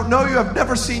 ma'am, I don't know you. I've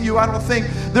never seen you. I don't think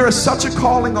there is such a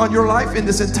calling on your life in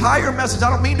this entire message. I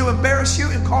don't mean to embarrass you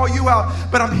and call you out,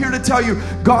 but I'm here to tell you,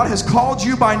 God has called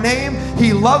you by name.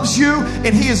 He loves you,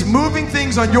 and He is moving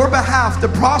things on your behalf to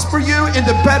prosper you and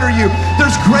to better you.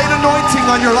 There's great anointing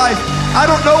on your life. I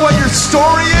don't know what your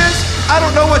story is. I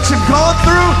don't know what you've gone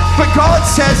through, but God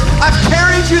says, I've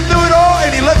carried you through it all,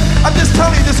 and I'm just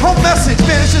telling you, this whole message,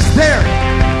 man, it's just there.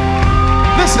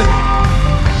 Listen,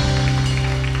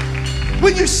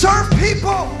 when you serve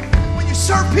people,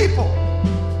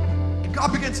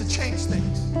 God begins to change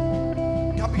things.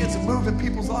 God begins to move in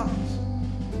people's lives.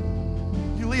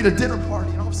 You lead a dinner party,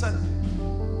 and all of a sudden,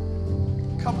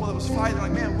 a couple that was fighting,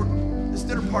 like, man, this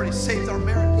dinner party saved our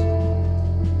marriage.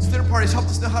 This dinner party has helped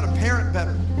us know how to parent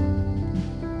better.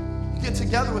 You get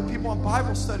together with people on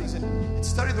Bible studies and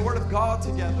study the Word of God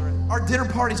together. And our dinner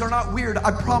parties are not weird,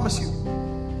 I promise you.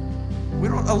 We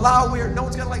don't allow weird. No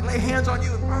one's going to lay hands on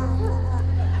you.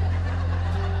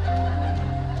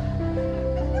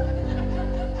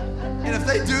 And if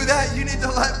they do that, you need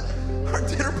to let our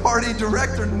dinner party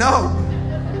director know.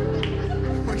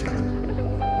 We're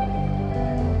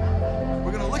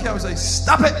going to look at him and say,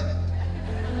 stop it.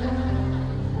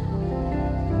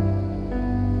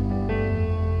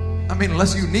 I mean,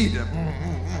 unless you need them.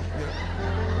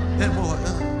 Then we'll...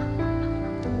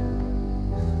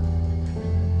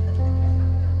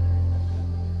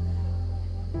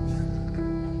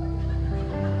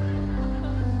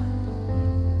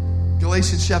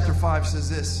 Galatians chapter 5 says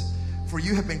this, for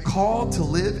you have been called to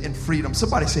live in freedom.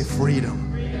 Somebody say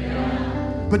freedom.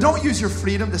 But don't use your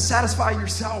freedom to satisfy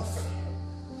yourself.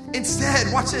 Instead,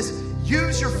 watch this,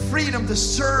 use your freedom to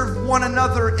serve one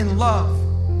another in love.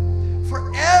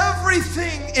 For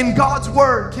everything in God's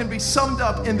word can be summed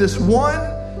up in this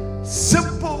one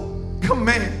simple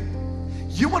command.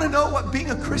 You want to know what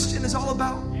being a Christian is all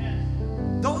about?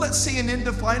 Don't let CNN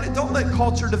define it. Don't let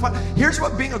culture define it. Here's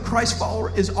what being a Christ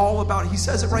follower is all about. He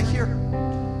says it right here.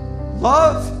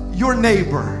 Love your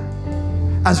neighbor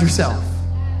as yourself.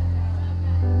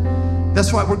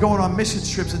 That's why we're going on mission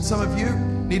trips, and some of you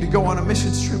need to go on a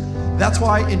mission trip. That's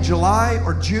why in July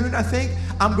or June, I think,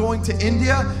 I'm going to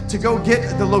India to go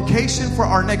get the location for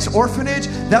our next orphanage.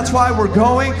 That's why we're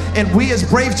going, and we as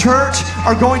Brave Church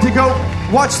are going to go.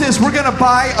 Watch this. We're going to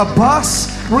buy a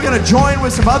bus. We're going to join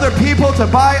with some other people to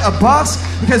buy a bus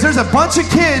because there's a bunch of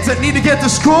kids that need to get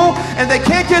to school and they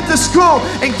can't get to school.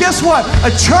 And guess what?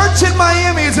 A church in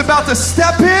Miami is about to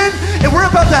step in and we're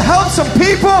about to help some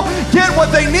people get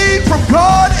what they need from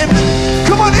God. And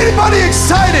come on, anybody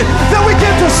excited that we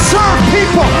get to serve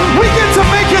people? We get to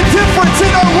make a difference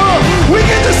in our world. We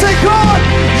get to say, God,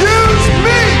 use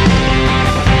me.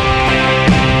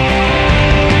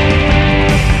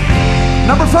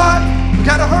 Number 5, we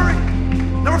gotta hurry.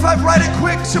 Number 5, write it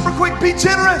quick, super quick, be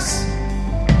generous.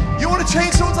 You wanna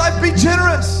change someone's life, be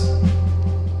generous.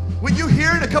 When you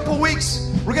hear in a couple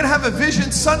weeks, we're gonna have a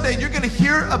Vision Sunday, and you're gonna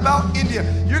hear about India.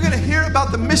 You're gonna hear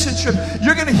about the mission trip.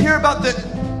 You're gonna hear about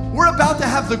we're about to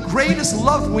have the greatest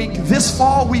love week this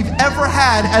fall we've ever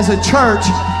had as a church.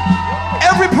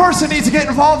 Every person needs to get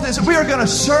involved in this. We are gonna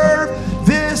serve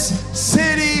this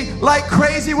city like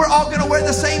crazy. We're all gonna wear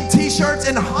the same t-shirts,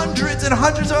 and hundreds of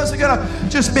us are gonna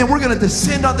we're gonna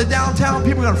descend on the downtown.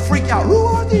 People are gonna freak out. Who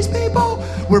are these people?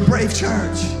 We're Brave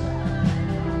Church.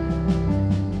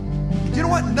 You know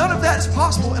what? None of that is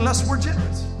possible unless we're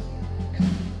generous.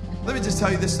 Let me just tell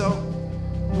you this though.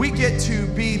 We get to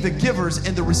be the givers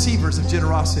and the receivers of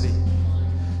generosity.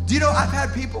 Do you know I've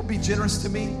had people be generous to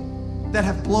me that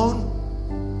have blown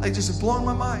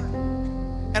my mind.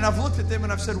 And I've looked at them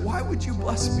and I've said, why would you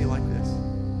bless me like this?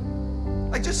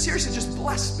 Like, just seriously, just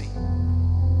bless me.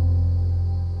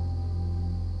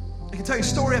 I can tell you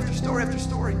story after story after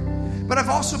story. But I've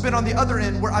also been on the other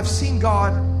end where I've seen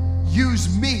God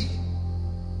use me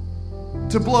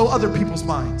to blow other people's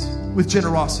minds with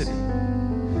generosity.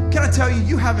 Can I tell you,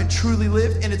 you haven't truly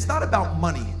lived, and it's not about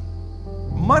money.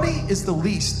 Money is the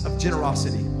least of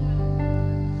generosity.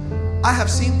 I have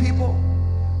seen people,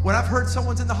 when I've heard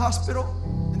someone's in the hospital,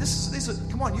 and these are,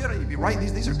 come on, you gotta be right,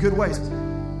 these are good ways.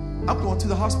 I'm going to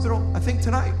the hospital, I think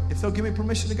tonight, if they'll give me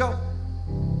permission to go.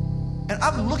 And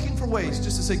I'm looking for ways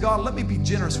just to say, God, let me be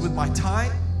generous with my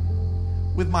time,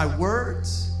 with my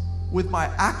words, with my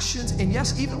actions, and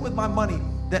yes, even with my money,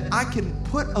 that I can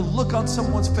put a look on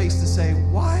someone's face to say,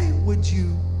 why would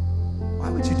you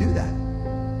do that?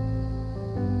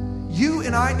 You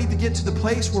and I need to get to the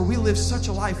place where we live such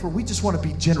a life where we just want to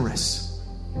be generous.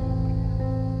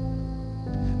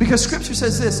 Because scripture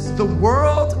says this, the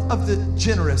world of the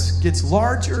generous gets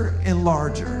larger and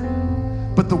larger,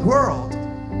 but the world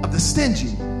of the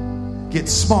stingy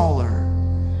gets smaller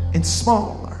and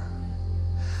smaller.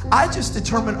 I just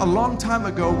determined a long time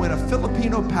ago when a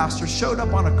Filipino pastor showed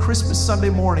up on a Christmas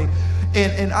Sunday morning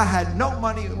and I had no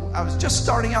money. I was just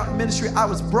starting out in ministry. I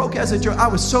was broke as a joke. I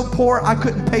was so poor I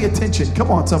couldn't pay attention. Come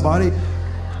on, somebody.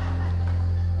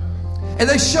 And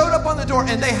they showed up on the door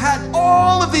and they had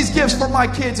all of these gifts for my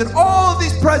kids and all of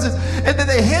these presents. And then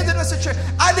they handed us a check.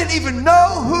 I didn't even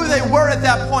know who they were at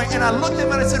that point. And I looked at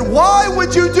them and I said, why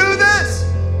would you do this?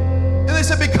 And they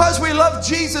said, because we love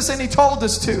Jesus and he told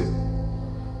us to.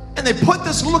 And they put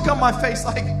this look on my face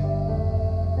like,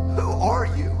 who are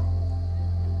you?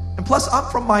 And plus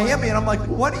I'm from Miami and I'm like,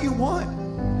 what do you want?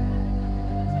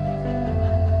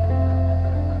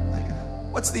 Like,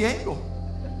 what's the angle?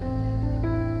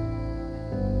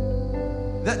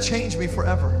 That changed me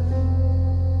forever.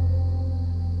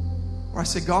 Where I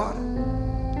said, God,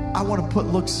 I want to put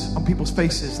looks on people's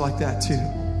faces like that too.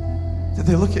 That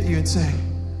they look at you and say,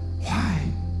 why?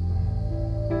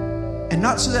 And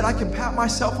not so that I can pat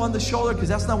myself on the shoulder, because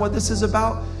that's not what this is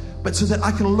about, but so that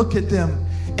I can look at them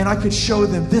and I could show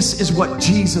them this is what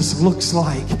Jesus looks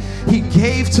like. He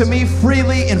gave to me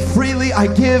freely and freely I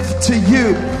give to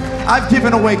you. I've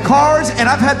given away cars and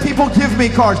I've had people give me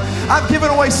cars. I've given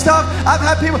away stuff. I've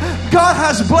had people. God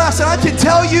has blessed, and I can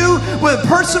tell you with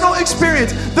personal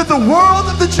experience that the world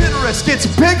of the generous gets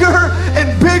bigger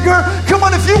and bigger. Come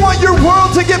on, if you want your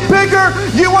world to get bigger,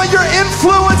 you want your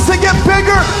influence to get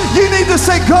bigger, you need to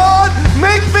say, God,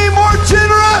 make me more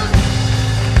generous.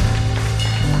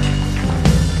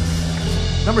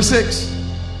 Number 6,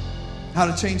 how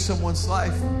to change someone's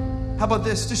life. How about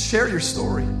this? Just share your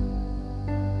story.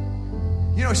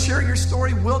 You know, sharing your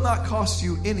story will not cost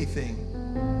you anything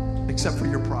except for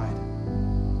your pride.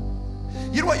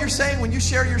 You know what you're saying when you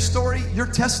share your story, your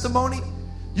testimony?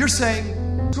 You're saying,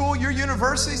 school, your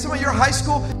university, someone at your high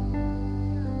school,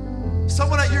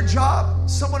 someone at your job,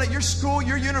 someone at your school,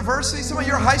 your university, someone at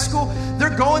your high school,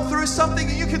 they're going through something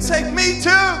and you can say, me too.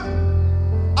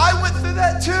 I went through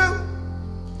that too.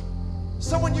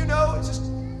 Someone you know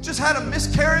just had a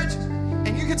miscarriage.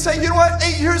 And you can say, you know what,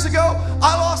 8 years ago,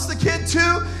 I lost a kid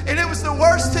too, and it was the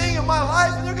worst thing in my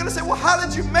life. And they're going to say, well, how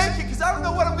did you make it? Because I don't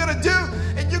know what I'm going to do.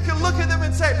 And And you can look at them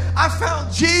and say, I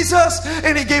found Jesus,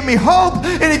 and he gave me hope,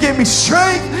 and he gave me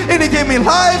strength, and he gave me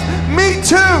life. Me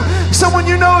too. Someone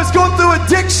you know is going through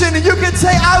addiction, and you can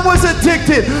say, I was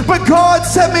addicted, but God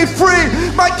set me free.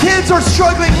 My kids are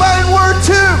struggling. Mine were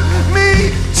too.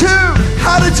 Me too.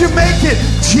 How did you make it?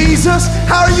 Jesus,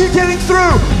 how are you getting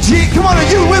through? Come on,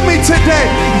 are you with me today?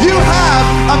 You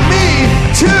have a me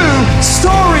too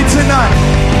story tonight.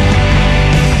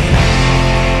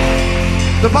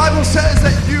 The Bible says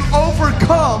that you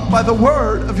overcome by the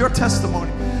word of your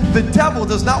testimony. The devil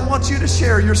does not want you to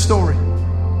share your story.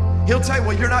 He'll tell you,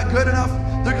 well, you're not good enough.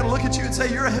 They're going to look at you and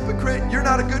say, you're a hypocrite. You're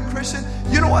not a good Christian.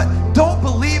 You know what? Don't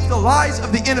believe the lies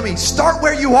of the enemy. Start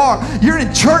where you are. You're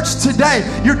in church today.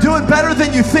 You're doing better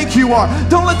than you think you are.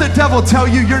 Don't let the devil tell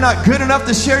you you're not good enough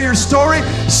to share your story.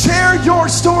 Share your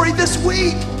story this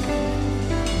week.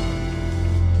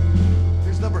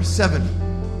 Here's number 7.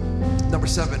 Number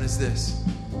 7 is this.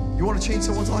 You want to change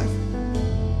someone's life?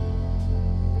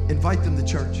 Invite them to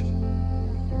church.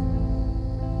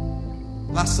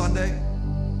 Last Sunday,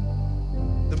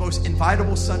 the most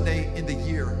invitable Sunday in the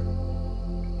year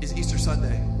is Easter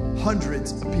Sunday.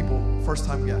 Hundreds of people,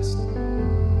 first-time guests.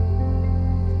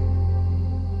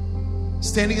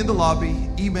 Standing in the lobby,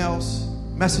 emails,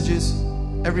 messages,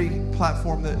 every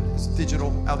platform that is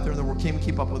digital out there in the world, can't even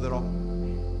keep up with it all.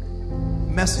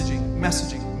 Messaging.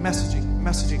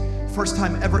 First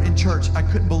time ever in church, I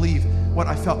couldn't believe what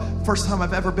I felt. First time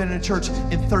I've ever been in a church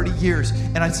in 30 years.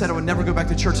 And I said I would never go back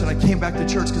to church. And I came back to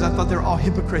church because I thought they were all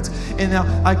hypocrites. And now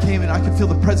I came and I could feel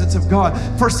the presence of God.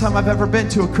 First time I've ever been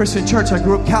to a Christian church. I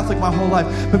grew up Catholic my whole life.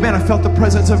 But man, I felt the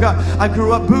presence of God. I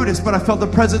grew up Buddhist, but I felt the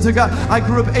presence of God. I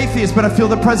grew up atheist, but I feel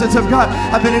the presence of God.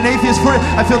 I've been an atheist for it.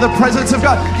 I feel the presence of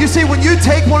God. You see, when you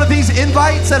take one of these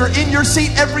invites that are in your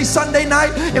seat every Sunday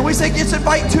night, and we say, just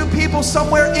invite 2 people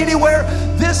somewhere, anywhere,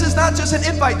 this is not just an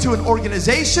invite to an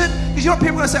organization. Because you know what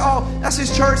people are going to say, oh, that's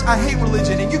his church, I hate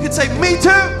religion. And you can say, me too.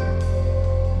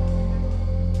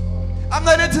 I'm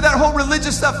not into that whole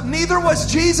religious stuff. Neither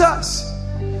was Jesus.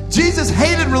 Jesus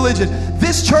hated religion.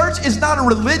 This church is not a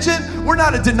religion. We're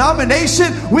not a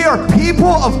denomination. We are people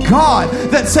of God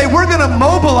that say we're going to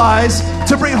mobilize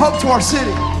to bring hope to our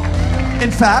city. In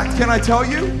fact, can I tell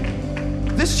you,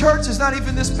 this church is not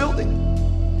even this building.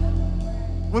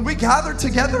 When we gather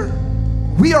together,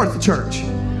 we are the church.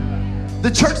 The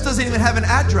church doesn't even have an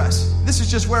address. This is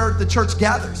just where the church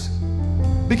gathers.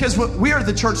 Because we are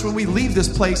the church when we leave this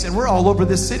place, and we're all over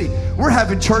this city. We're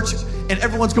having church and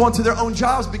everyone's going to their own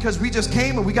jobs because we just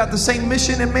came and we got the same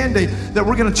mission and mandate that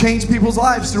we're going to change people's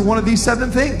lives through one of these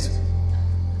 7 things.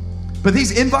 But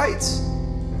these invites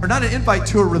are not an invite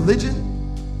to a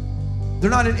religion.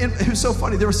 They're not it was so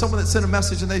funny. There was someone that sent a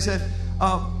message and they said,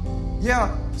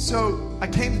 yeah, so I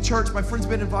came to church. My friend's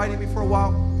been inviting me for a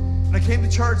while. And I came to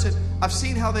church and I've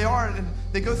seen how they are. And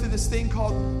they go through this thing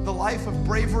called the life of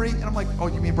bravery. And I'm like, oh,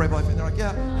 you mean Brave Life? And they're like,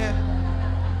 yeah.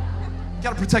 You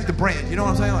got to protect the brand. You know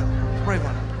what I'm saying? Like, Brave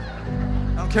Life.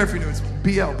 I don't care if you're new. It's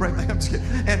BL, Brave Life. I'm just kidding.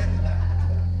 And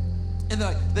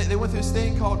they're like, they went through this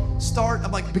thing called Start.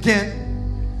 I'm like, Begin.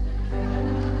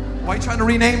 Why are you trying to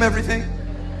rename everything?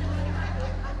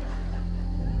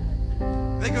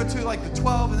 They go to like the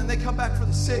 12 and then they come back for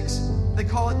the 6. They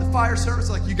call it the fire service.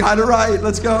 Like, you got it right.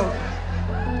 Let's go.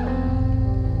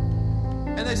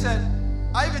 And they said,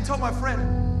 I even told my friend,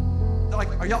 they're like,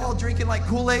 are y'all all drinking like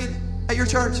Kool-Aid at your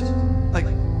church? Like,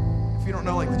 if you don't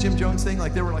know, like the Jim Jones thing,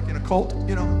 like they were like in a cult,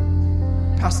 you know,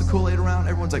 pass the Kool-Aid around.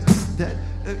 Everyone's like, dead.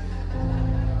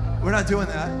 We're not doing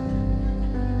that.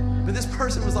 But this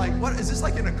person was like, what, is this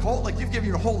like in a cult? Like you've given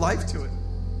your whole life to it.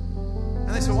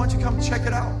 And they said, why don't you come check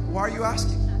it out? Why are you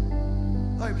asking?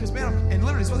 Like, because man, and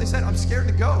literally it's what they said, I'm scared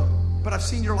to go, but I've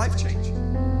seen your life change.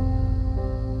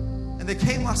 And they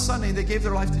came last Sunday and they gave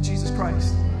their life to Jesus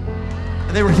Christ.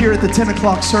 And they were here at the 10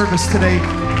 o'clock service today,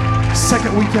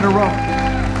 2nd week in a row.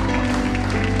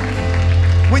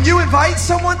 When you invite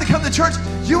someone to come to church,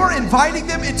 you are inviting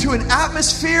them into an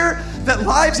atmosphere that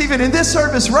lives, even in this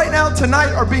service right now,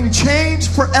 tonight, are being changed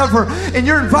forever. And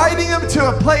you're inviting them to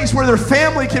a place where their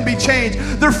family can be changed,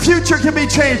 their future can be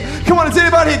changed. Come on, is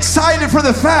anybody excited for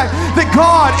the fact that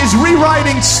God is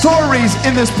rewriting stories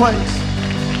in this place?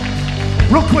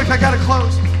 Real quick, I got to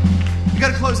close. I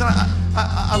got to close. And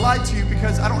I lied to you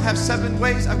because I don't have 7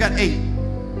 ways. I've got 8.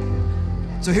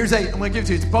 So here's 8. I'm going to give it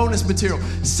to you. It's bonus material.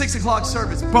 6 o'clock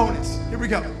service, bonus. Here we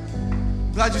go.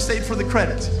 Glad you stayed for the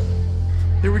credits.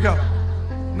 Here we go.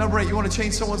 Number 8, you want to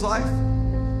change someone's life?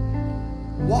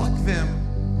 Walk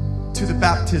them to the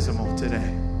baptismal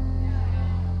today.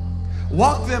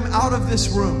 Walk them out of this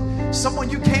room. Someone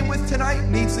you came with tonight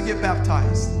needs to get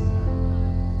baptized.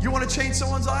 You want to change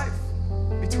someone's life?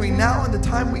 Let me between now and the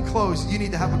time we close, you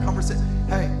need to have a conversation.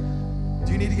 Hey,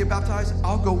 do you need to get baptized?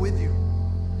 I'll go with you.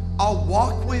 I'll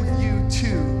walk with you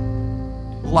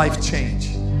to life change.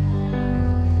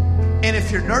 And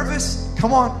if you're nervous,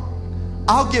 come on.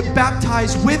 I'll get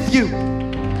baptized with you.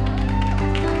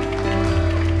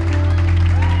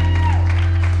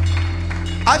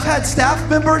 I've had staff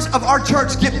members of our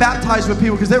church get baptized with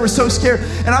people because they were so scared.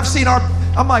 And I've seen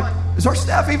I'm like, is our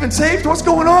staff even saved? What's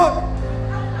going on?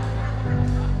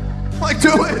 I'm like,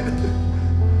 do it.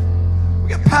 We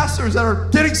got pastors that are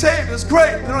getting saved. That's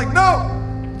great. They're like, no,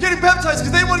 getting baptized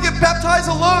because they want to get baptized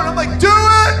alone. I'm like, do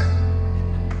it.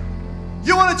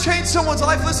 You want to change someone's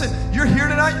life? Listen, you're here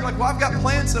tonight. You're like, well, I've got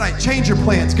plans tonight. Change your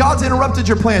plans. God's interrupted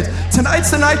your plans. Tonight's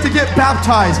the night to get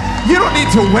baptized. You don't need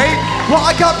to wait. Well,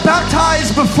 I got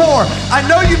baptized before. I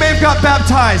know you may have got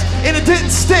baptized and it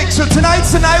didn't stick. So tonight's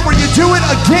the night where you do it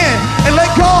again and let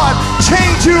God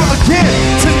change you again.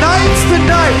 Tonight's the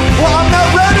night. Well, I'm not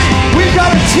ready. We've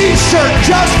got a t-shirt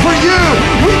just for you.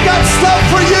 We've got stuff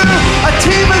for you. A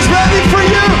team is ready for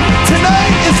you.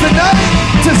 Tonight is the night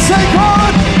to say,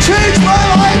 God, change my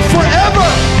life forever.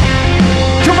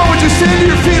 Come on, would you stand to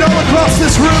your feet all across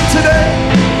this room today?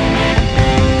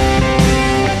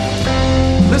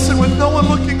 Listen, with no one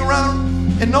looking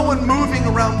around and no one moving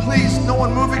around, please, no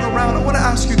one moving around, I want to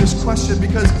ask you this question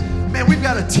because, man, we've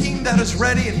got a team that is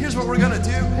ready, and here's what we're going to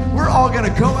do. We're all going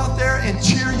to go out there and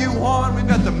cheer you on. We've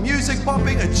got the music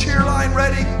bumping, a cheer line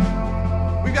ready.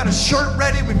 We've got a shirt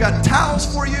ready. We've got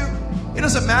towels for you. It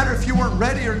doesn't matter if you weren't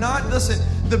ready or not. Listen,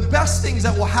 the best things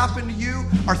that will happen to you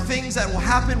are things that will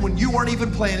happen when you weren't even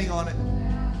planning on it.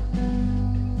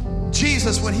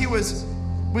 Jesus, when he was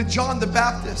with John the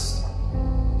Baptist,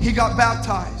 he got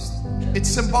baptized. It's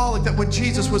symbolic that when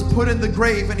Jesus was put in the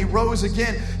grave and he rose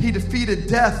again, he defeated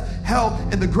death, hell,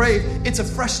 and the grave. It's a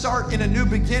fresh start and a new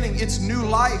beginning. It's new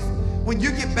life. When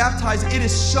you get baptized, it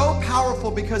is so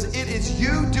powerful because it is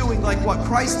you doing like what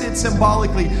Christ did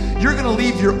symbolically. You're going to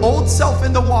leave your old self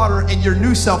in the water and your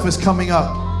new self is coming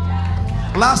up.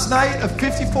 Last night, a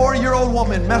 54-year-old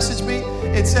woman messaged me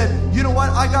and said, you know what?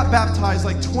 I got baptized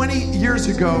like 20 years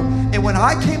ago. And when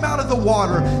I came out of the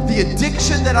water, the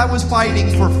addiction that I was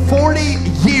fighting for 40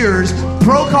 years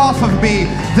broke off of me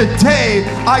the day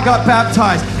I got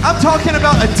baptized. I'm talking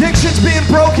about addictions being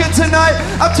broken tonight.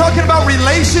 I'm talking about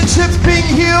relationships being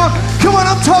healed. Come on,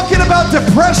 I'm talking about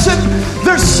depression.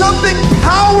 There's something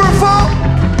powerful.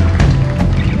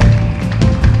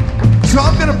 So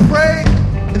I'm going to pray.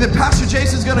 And then Pastor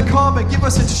Jason's going to come and give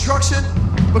us instruction.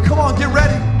 But come on, get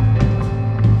ready.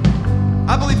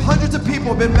 I believe hundreds of people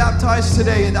have been baptized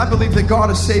today, and I believe that God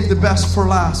has saved the best for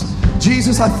last.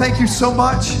 Jesus, I thank you so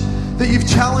much that you've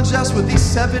challenged us with these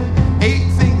 7, 8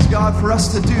 things, God, for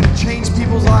us to do to change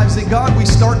people's lives. And God, we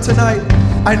start tonight.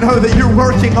 I know that you're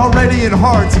working already in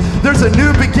hearts. There's a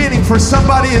new beginning for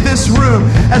somebody in this room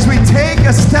as we take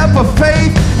a step of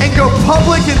faith and go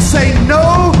public and say,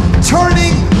 no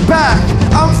turning back.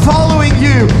 I'm following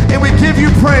you, and we give you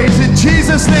praise in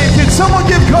Jesus' name. Can someone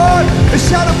give God a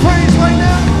shout of praise right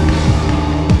now?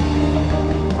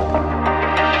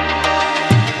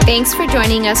 Thanks for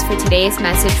joining us for today's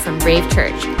message from Brave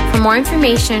Church. For more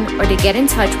information or to get in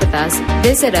touch with us,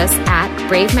 visit us at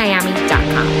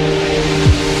bravemiami.com.